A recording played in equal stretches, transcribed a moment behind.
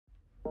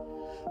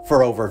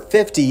For over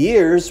 50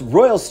 years,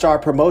 Royal Star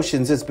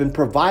Promotions has been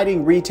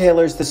providing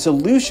retailers the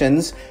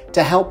solutions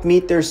to help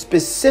meet their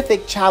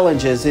specific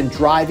challenges in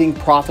driving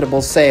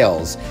profitable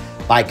sales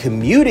by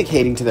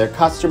communicating to their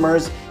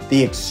customers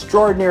the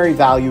extraordinary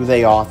value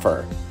they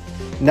offer.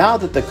 Now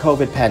that the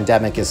COVID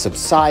pandemic is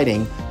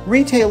subsiding,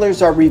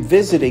 retailers are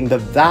revisiting the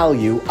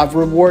value of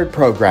reward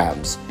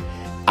programs.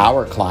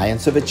 Our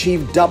clients have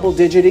achieved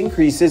double-digit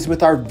increases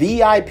with our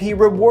VIP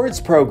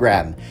Rewards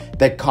program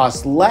that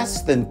costs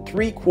less than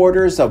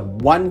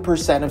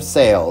 0.75% of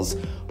sales,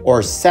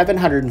 or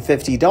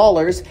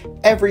 $750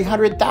 every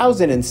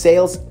 100,000 in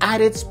sales at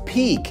its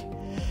peak.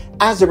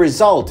 As a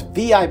result,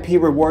 VIP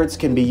Rewards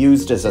can be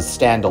used as a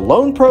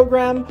standalone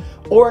program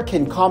or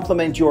can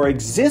complement your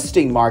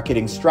existing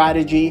marketing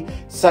strategy,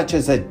 such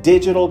as a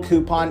digital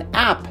coupon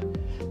app.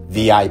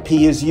 VIP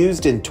is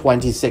used in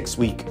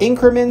 26-week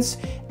increments.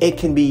 It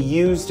can be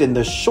used in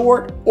the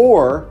short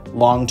or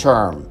long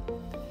term.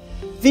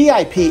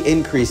 VIP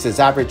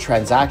increases average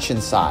transaction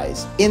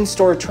size,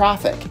 in-store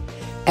traffic,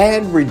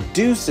 and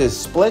reduces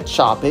split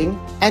shopping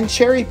and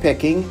cherry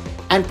picking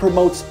and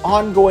promotes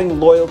ongoing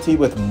loyalty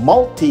with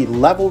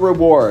multi-level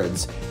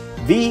rewards.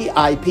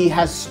 VIP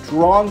has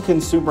strong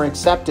consumer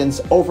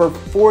acceptance, over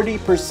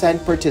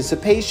 40%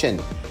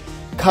 participation.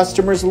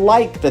 Customers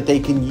like that they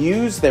can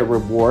use their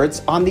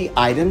rewards on the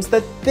items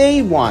that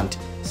they want,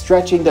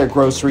 stretching their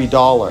grocery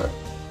dollar.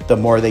 The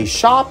more they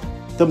shop,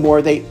 the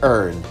more they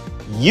earn.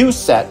 You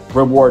set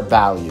reward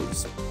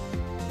values.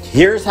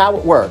 Here's how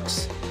it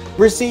works.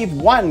 Receive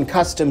one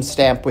custom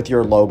stamp with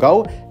your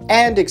logo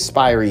and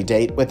expiry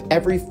date with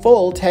every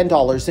full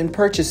 $10 in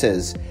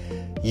purchases.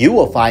 You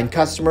will find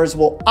customers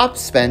will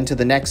upspend to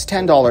the next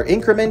 $10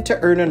 increment to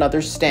earn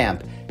another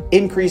stamp,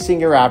 increasing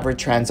your average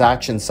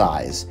transaction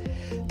size.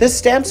 The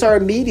stamps are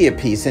a media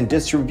piece and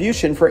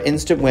distribution for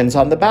instant wins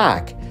on the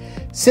back.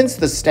 Since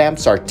the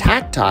stamps are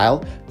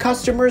tactile,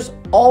 customers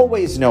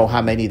always know how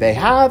many they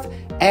have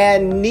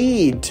and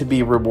need to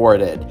be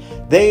rewarded.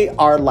 They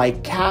are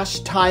like cash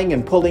tying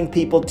and pulling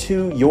people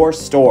to your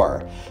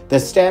store. The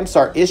stamps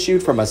are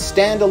issued from a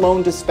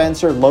standalone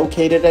dispenser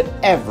located at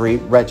every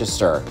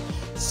register.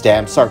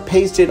 Stamps are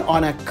pasted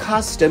on a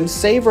custom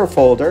saver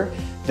folder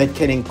that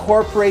can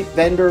incorporate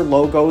vendor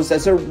logos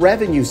as a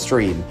revenue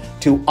stream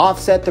to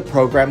offset the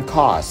program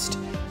cost.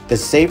 The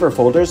saver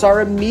folders are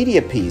a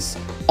media piece,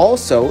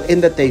 also in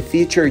that they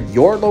feature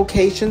your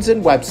locations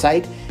and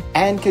website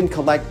and can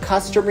collect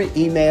customer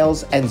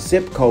emails and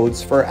zip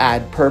codes for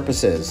ad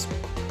purposes.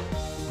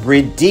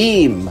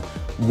 Redeem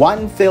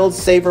one filled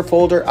saver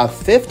folder of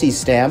 50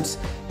 stamps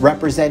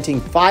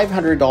representing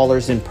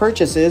 $500 in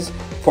purchases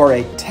for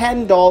a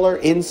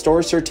 $10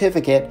 in-store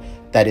certificate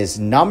that is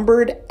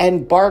numbered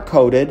and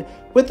barcoded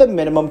with a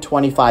minimum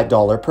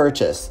 $25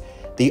 purchase.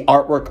 The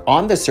artwork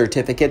on the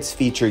certificates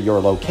feature your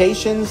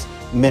locations,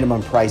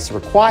 minimum price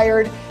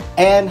required,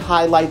 and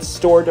highlights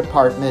store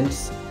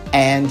departments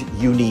and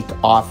unique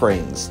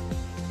offerings.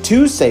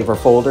 2 saver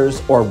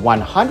folders or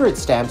 100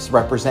 stamps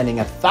representing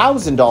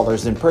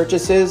 $1,000 in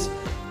purchases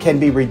can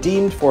be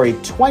redeemed for a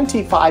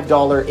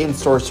 $25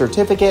 in-store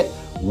certificate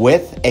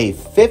with a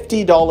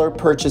 $50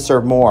 purchase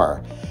or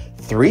more.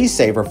 3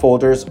 saver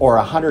folders or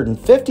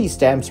 150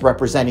 stamps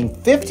representing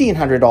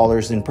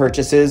 $1,500 in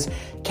purchases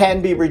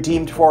can be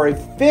redeemed for a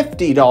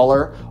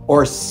 $50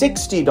 or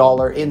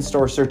 $60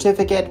 in-store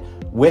certificate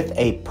with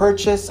a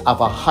purchase of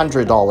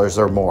 $100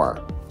 or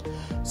more.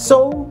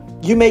 So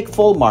you make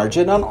full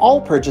margin on all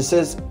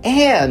purchases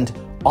and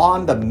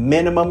on the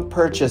minimum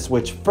purchase,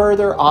 which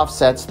further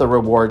offsets the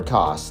reward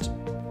cost.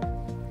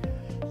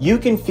 You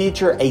can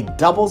feature a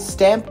double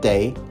stamp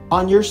day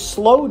on your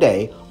slow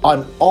day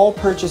on all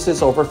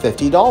purchases over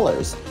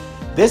 $50.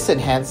 This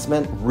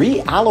enhancement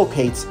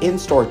reallocates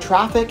in-store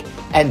traffic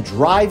and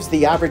drives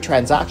the average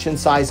transaction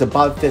size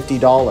above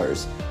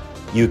 $50.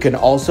 You can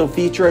also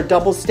feature a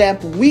double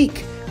stamp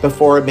week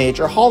before a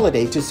major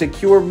holiday to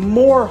secure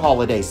more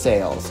holiday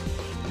sales.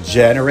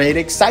 Generate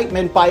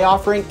excitement by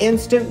offering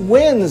instant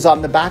wins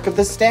on the back of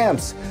the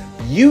stamps.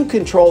 You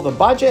control the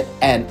budget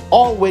and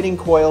all winning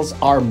coils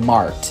are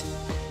marked.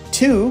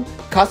 2,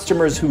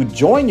 customers who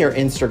join your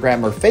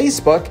Instagram or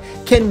Facebook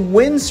can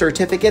win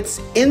certificates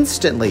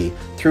instantly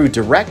through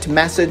direct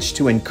message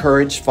to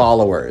encourage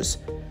followers.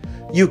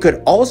 You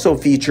could also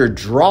feature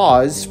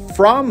draws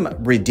from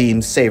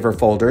redeemed saver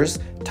folders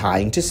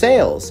tying to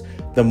sales.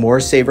 The more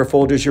saver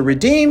folders you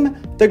redeem,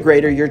 the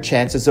greater your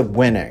chances of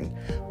winning.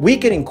 We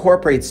can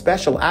incorporate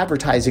special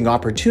advertising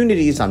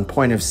opportunities on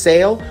point of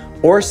sale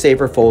or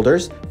saver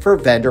folders for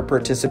vendor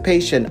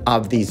participation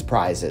of these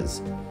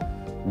prizes.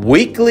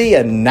 Weekly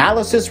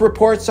analysis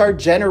reports are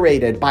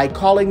generated by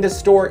calling the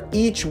store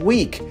each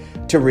week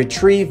to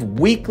retrieve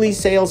weekly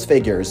sales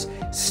figures,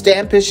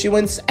 stamp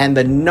issuance, and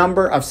the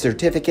number of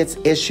certificates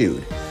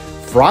issued.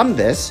 From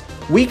this,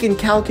 we can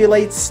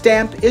calculate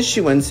stamp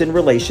issuance in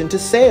relation to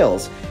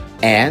sales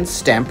and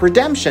stamp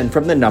redemption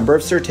from the number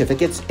of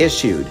certificates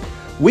issued.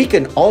 We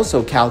can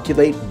also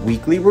calculate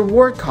weekly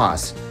reward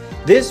costs.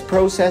 This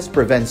process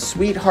prevents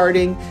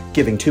sweethearting,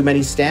 giving too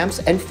many stamps,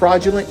 and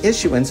fraudulent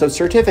issuance of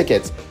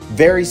certificates.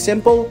 Very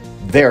simple,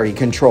 very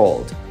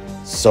controlled.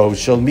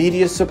 Social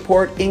media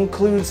support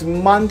includes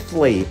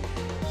monthly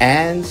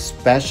and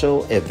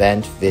special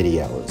event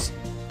videos.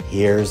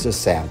 Here's a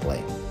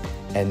sampling.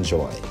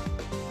 Enjoy.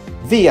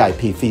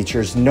 VIP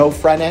features no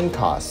front-end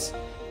costs,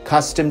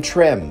 custom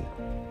trim,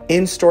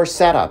 in-store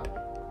setup,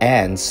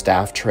 and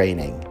staff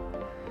training.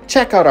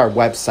 Check out our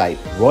website,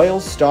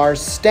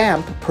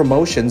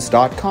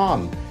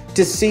 royalstarsstamppromotions.com,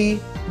 to see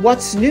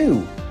what's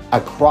new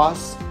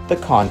across the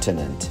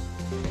continent.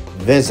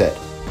 Visit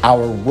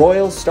our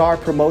Royal Star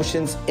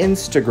Promotions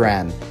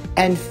Instagram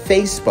and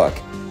Facebook,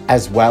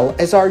 as well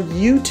as our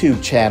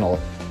YouTube channel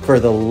for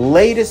the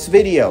latest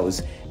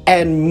videos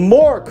and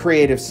more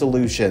creative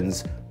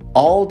solutions,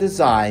 all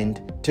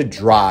designed to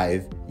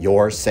drive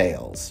your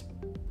sales.